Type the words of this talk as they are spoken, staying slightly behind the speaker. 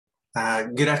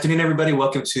Good afternoon, everybody.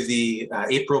 Welcome to the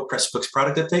April Pressbooks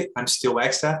Product Update. I'm Steel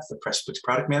Wagstaff, the Pressbooks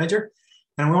Product Manager,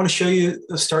 and I want to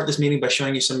start this meeting by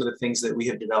showing you some of the things that we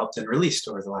have developed and released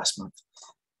over the last month.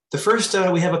 The first,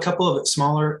 we have a couple of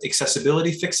smaller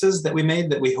accessibility fixes that we made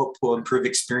that we hope will improve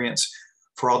experience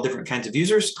for all different kinds of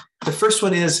users. The first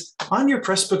one is on your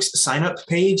Pressbooks sign-up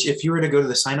page. If you were to go to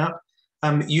the sign-up,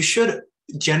 you should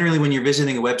generally, when you're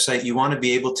visiting a website, you want to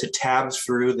be able to tab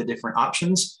through the different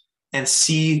options and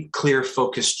see clear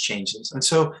focus changes. And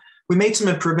so we made some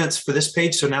improvements for this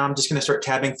page. So now I'm just going to start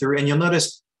tabbing through, and you'll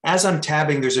notice as I'm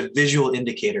tabbing, there's a visual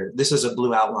indicator. This is a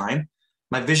blue outline.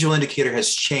 My visual indicator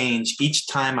has changed each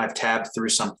time I've tabbed through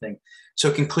something. So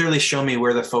it can clearly show me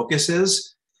where the focus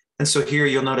is. And so here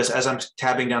you'll notice as I'm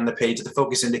tabbing down the page, the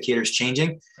focus indicator is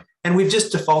changing. And we've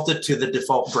just defaulted to the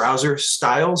default browser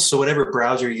styles. So whatever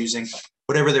browser you're using,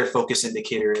 whatever their focus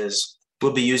indicator is,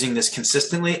 we'll be using this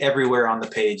consistently. Everywhere on the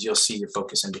page, you'll see your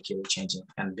focus indicator changing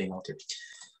and being altered.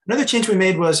 Another change we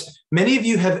made was many of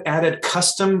you have added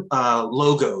custom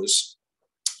logos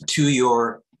to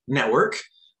your network,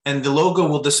 and the logo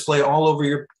will display all over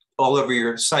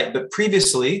your site. But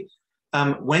previously,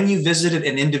 when you visited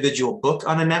an individual book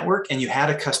on a network and you had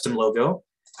a custom logo,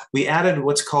 we added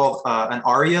what's called an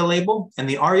aria-label, and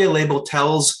the aria-label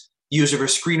tells user of a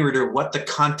screen reader what the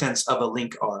contents of a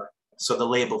link are. So the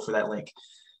label for that link.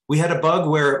 We had a bug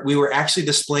where we were actually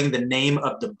displaying the name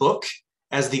of the book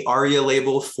as the aria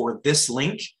label for this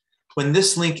link, when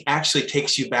this link actually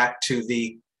takes you back to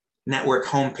the network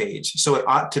homepage. So it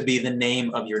ought to be the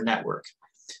name of your network.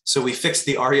 So we fixed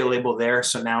the aria label there.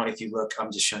 So now if you look,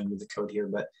 I'm just showing you the code here,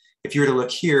 but if you were to look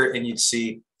here and you'd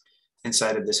see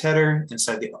inside of this header,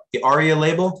 inside the aria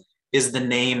label is the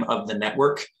name of the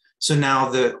network. So now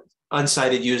the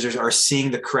unsighted users are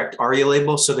seeing the correct aria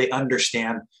label, so they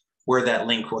understand where that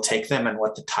link will take them and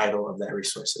what the title of that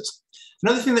resource is.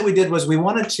 Another thing that we did was we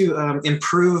wanted to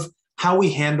improve how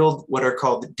we handled what are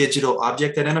called digital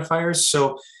object identifiers.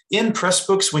 So in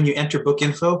Pressbooks, when you enter book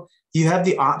info, you have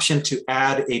the option to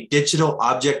add a digital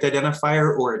object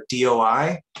identifier or a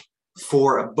DOI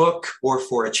for a book or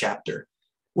for a chapter.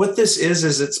 What this is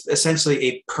it's essentially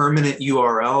a permanent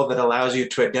URL that allows you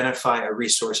to identify a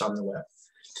resource on the web.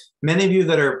 Many of you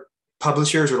that are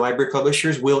publishers or library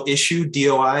publishers will issue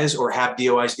DOIs or have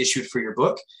DOIs issued for your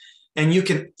book. And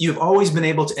you've always been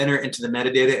able to enter into the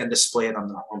metadata and display it on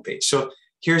the homepage. So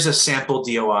here's a sample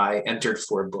DOI entered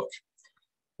for a book.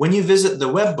 When you visit the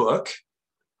web book,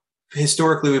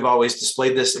 historically, we've always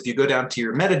displayed this. If you go down to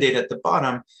your metadata at the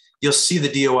bottom, you'll see the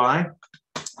DOI.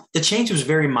 The change was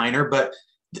very minor, but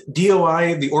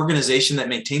DOI, the organization that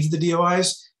maintains the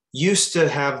DOIs, used to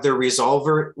have their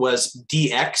resolver was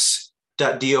dx.doi.org,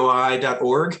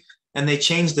 and they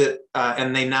changed it,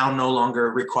 and they now no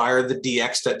longer require the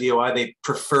dx.doi. They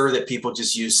prefer that people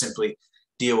just use simply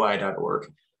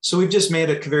doi.org. So we've just made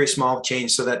a very small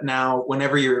change so that now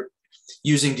whenever you're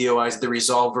using DOIs, the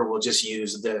resolver will just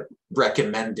use the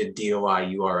recommended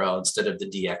DOI URL instead of the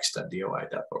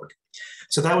dx.doi.org.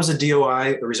 So that was a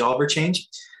DOI resolver change.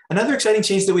 Another exciting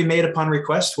change that we made upon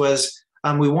request was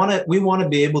we want to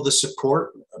be able to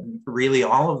support really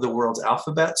all of the world's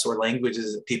alphabets or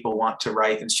languages that people want to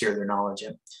write and share their knowledge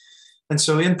in. And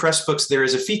so in Pressbooks, there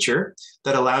is a feature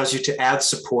that allows you to add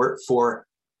support for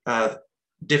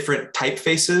different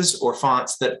typefaces or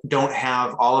fonts that don't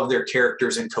have all of their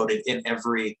characters encoded in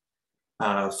every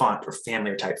font or family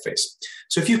or typeface.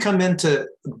 So if you come into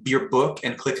your book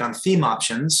and click on theme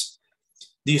options,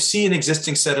 you see an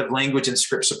existing set of language and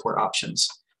script support options.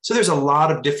 So there's a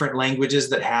lot of different languages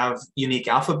that have unique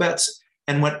alphabets.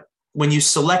 And when you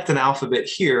select an alphabet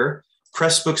here,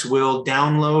 Pressbooks will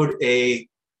download a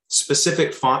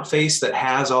specific font face that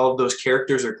has all of those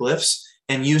characters or glyphs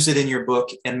and use it in your book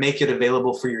and make it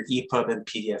available for your EPUB and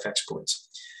PDF exports.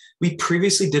 We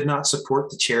previously did not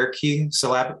support the Cherokee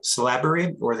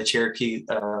syllabary or the Cherokee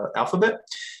alphabet.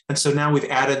 And so now we've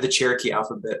added the Cherokee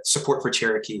alphabet, support for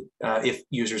Cherokee, if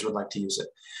users would like to use it.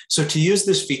 So to use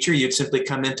this feature, you'd simply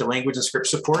come into language and script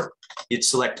support, you'd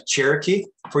select Cherokee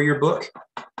for your book,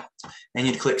 and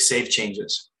you'd click Save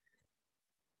Changes.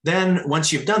 Then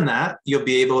once you've done that, you'll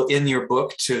be able in your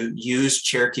book to use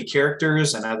Cherokee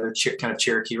characters and other kind of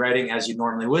Cherokee writing as you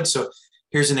normally would. So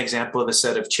here's an example of a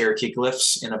set of Cherokee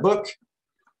glyphs in a book.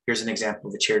 Here's an example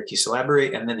of the Cherokee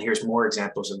syllabary, and then here's more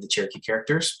examples of the Cherokee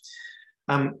characters.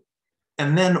 And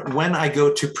then when I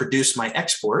go to produce my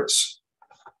exports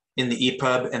in the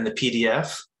EPUB and the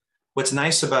PDF, what's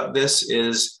nice about this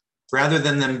is rather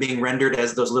than them being rendered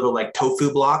as those little like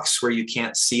tofu blocks where you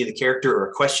can't see the character or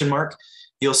a question mark,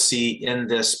 you'll see in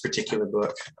this particular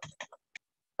book.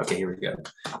 Okay, here we go.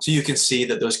 So you can see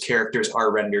that those characters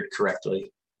are rendered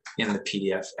correctly in the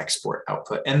PDF export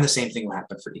output. And the same thing will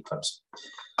happen for ePubs.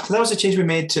 So that was a change we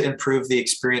made to improve the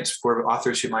experience for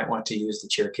authors who might want to use the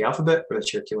Cherokee alphabet or the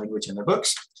Cherokee language in their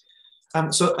books.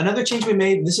 So another change we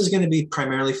made, this is going to be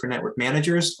primarily for network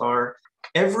managers, are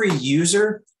every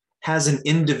user has an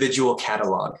individual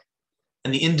catalog.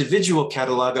 And the individual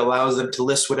catalog allows them to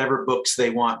list whatever books they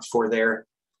want for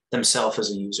themselves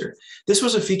as a user. This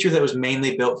was a feature that was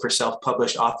mainly built for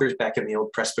self-published authors back in the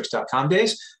old Pressbooks.com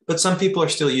days, but some people are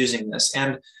still using this.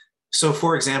 And so,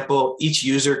 for example, each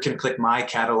user can click My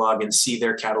Catalog and see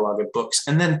their catalog of books.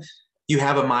 And then you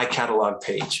have a My Catalog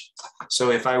page. So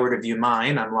if I were to view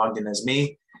mine, I'm logged in as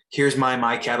me. Here's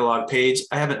my Catalog page.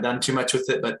 I haven't done too much with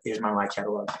it, but here's my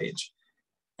Catalog page.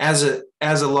 As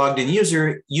a logged in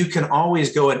user, you can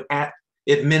always go and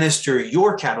administer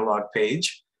your catalog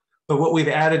page. But what we've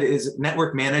added is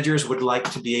network managers would like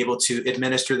to be able to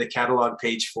administer the catalog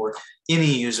page for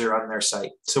any user on their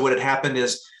site. So what had happened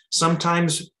is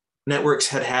sometimes networks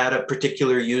had a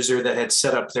particular user that had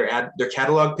set up their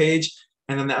catalog page,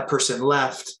 and then that person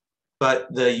left, but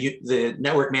the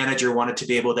network manager wanted to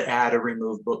be able to add or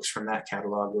remove books from that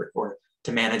catalog or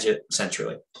to manage it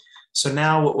centrally. So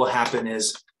now what will happen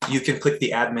is you can click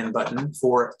the admin button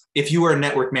for, if you are a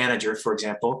network manager, for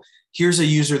example, here's a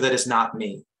user that is not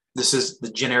me. This is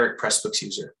the generic Pressbooks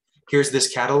user. Here's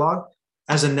this catalog.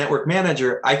 As a network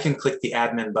manager, I can click the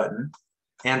admin button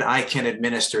and I can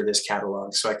administer this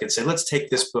catalog. So I can say, let's take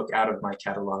this book out of my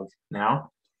catalog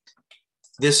now.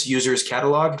 This user's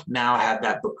catalog now had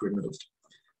that book removed.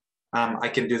 I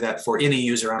can do that for any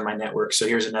user on my network. So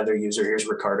here's another user, here's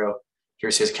Ricardo,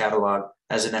 here's his catalog.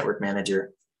 As a network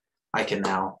manager, I can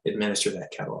now administer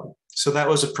that catalog. So that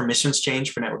was a permissions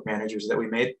change for network managers that we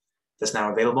made that's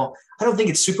now available. I don't think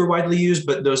it's super widely used,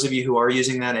 but those of you who are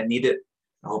using that and need it,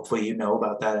 hopefully you know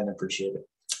about that and appreciate it.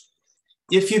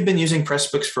 If you've been using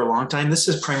Pressbooks for a long time, this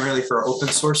is primarily for open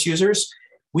source users.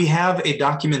 We have a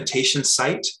documentation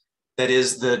site that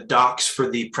is the docs for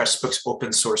the Pressbooks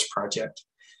open source project.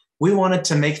 We wanted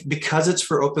to make, because it's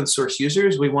for open source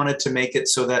users, we wanted to make it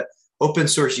so that open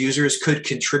source users could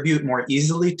contribute more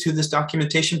easily to this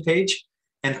documentation page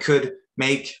and could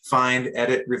make, find,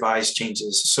 edit, revise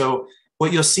changes. So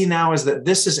what you'll see now is that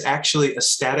this is actually a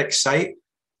static site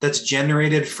that's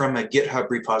generated from a GitHub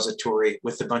repository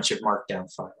with a bunch of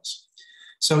markdown files.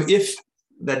 So if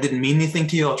that didn't mean anything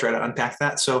to you, I'll try to unpack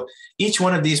that. So each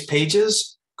one of these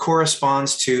pages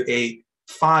corresponds to a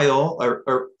file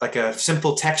or like a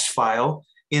simple text file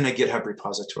in a GitHub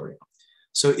repository.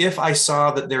 So if I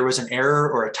saw that there was an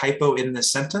error or a typo in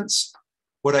this sentence,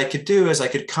 what I could do is I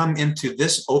could come into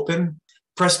this open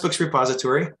Pressbooks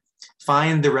repository,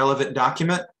 find the relevant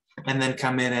document, and then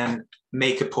come in and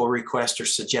make a pull request or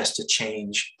suggest a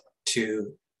change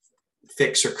to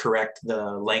fix or correct the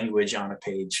language on a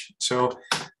page. So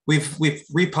we've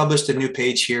republished a new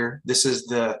page here. This is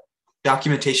the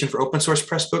documentation for open source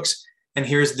Pressbooks, and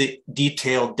here's the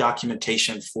detailed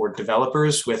documentation for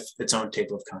developers with its own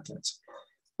table of contents.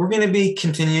 We're going to be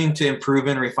continuing to improve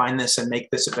and refine this and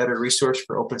make this a better resource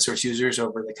for open source users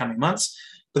over the coming months.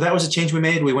 But that was a change we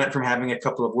made. We went from having a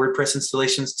couple of WordPress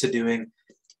installations to doing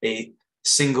a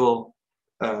single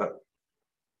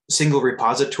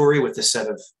repository with a set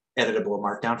of editable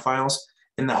markdown files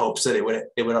in the hopes that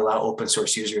it would allow open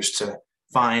source users to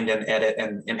find and edit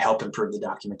and help improve the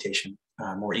documentation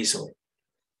more easily.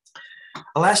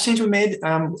 A last change we made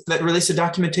that relates to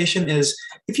documentation is,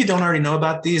 if you don't already know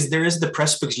about these, there is the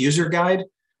Pressbooks user guide.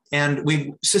 And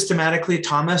we systematically,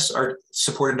 Thomas, our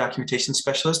support and documentation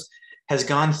specialist, has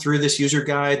gone through this user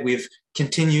guide. We've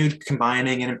continued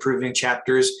combining and improving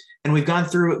chapters. And we've gone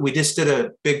through, we just did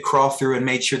a big crawl through and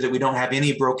made sure that we don't have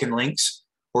any broken links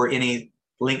or any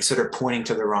links that are pointing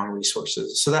to the wrong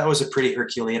resources. So that was a pretty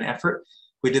Herculean effort.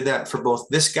 We did that for both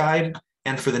this guide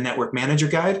and for the Network Manager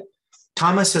guide.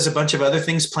 Thomas has a bunch of other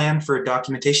things planned for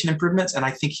documentation improvements, and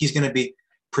I think he's going to be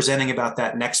presenting about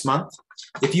that next month.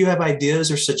 If you have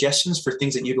ideas or suggestions for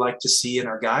things that you'd like to see in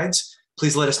our guides,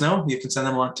 please let us know. You can send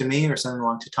them along to me or send them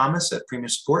along to Thomas at Premium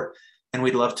Support, and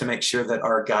we'd love to make sure that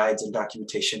our guides and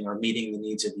documentation are meeting the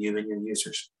needs of you and your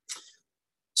users.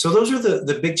 So those are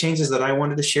the big changes that I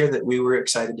wanted to share that we were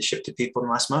excited to ship to people in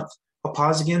the last month. I'll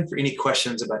pause again for any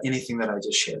questions about anything that I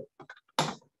just shared.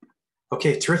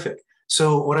 Okay, terrific.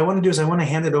 So what I want to do is I want to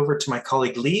hand it over to my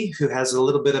colleague Leigh, who has a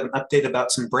little bit of an update about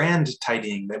some brand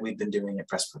tidying that we've been doing at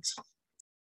Pressbooks.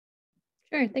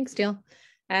 Sure, thanks, Steel.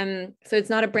 So it's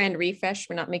not a brand refresh.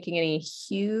 We're not making any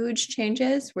huge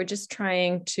changes. We're just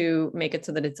trying to make it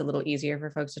so that it's a little easier for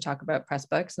folks to talk about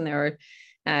Pressbooks. And there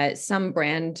are some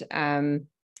brand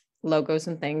logos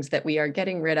and things that we are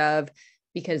getting rid of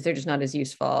because they're just not as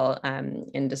useful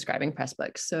in describing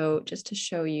Pressbooks. So just to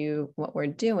show you what we're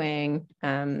doing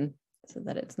so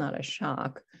that it's not a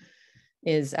shock,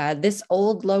 is this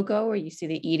old logo where you see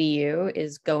the EDU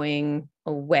is going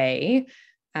away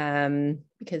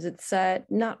because it's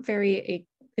not very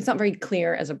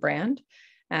clear as a brand.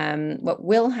 What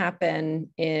will happen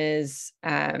is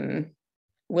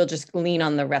we'll just lean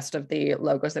on the rest of the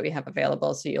logos that we have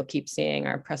available. So you'll keep seeing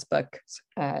our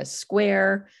Pressbooks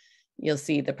square. You'll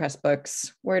see the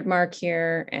Pressbooks word mark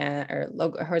here, or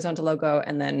logo, horizontal logo.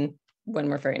 And then when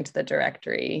referring to the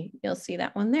directory, you'll see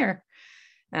that one there.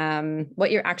 What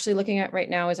you're actually looking at right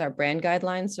now is our brand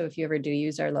guidelines. So if you ever do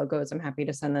use our logos, I'm happy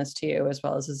to send this to you, as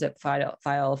well as a zip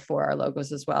file for our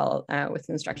logos as well, with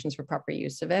instructions for proper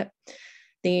use of it.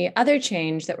 The other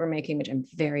change that we're making, which I'm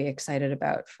very excited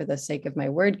about for the sake of my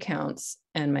word counts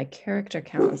and my character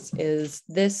counts, is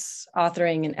this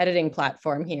authoring and editing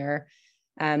platform here.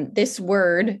 This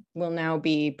word will now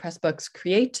be Pressbooks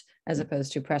Create as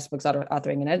opposed to Pressbooks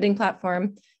Authoring and Editing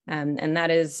Platform. And that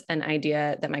is an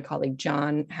idea that my colleague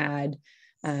John had.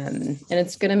 And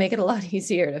it's going to make it a lot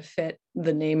easier to fit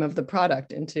the name of the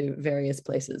product into various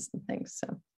places and things.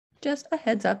 So just a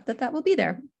heads up that that will be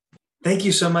there. Thank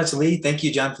you so much, Leigh. Thank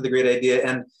you, John, for the great idea.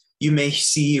 And you may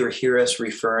see or hear us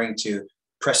referring to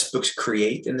Pressbooks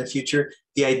Create in the future.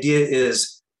 The idea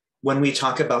is, when we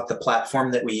talk about the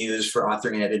platform that we use for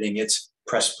authoring and editing, it's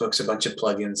Pressbooks, a bunch of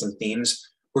plugins and themes.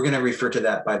 We're going to refer to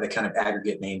that by the kind of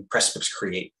aggregate name, Pressbooks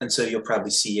Create. And so you'll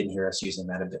probably see and hear us using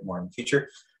that a bit more in the future.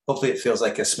 Hopefully it feels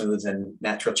like a smooth and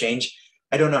natural change.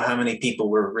 I don't know how many people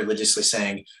were religiously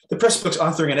saying the Pressbooks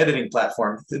authoring and editing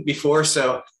platform before,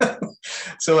 so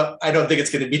so I don't think it's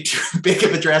going to be too big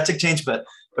of a drastic change, but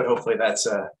hopefully that's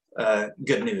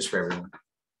good news for everyone.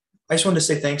 I just wanted to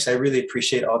say thanks. I really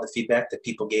appreciate all the feedback that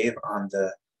people gave on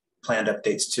the planned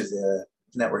updates to the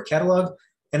network catalog.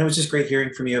 And it was just great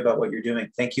hearing from you about what you're doing.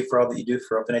 Thank you for all that you do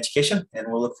for open education. And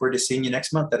we'll look forward to seeing you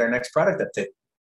next month at our next product update.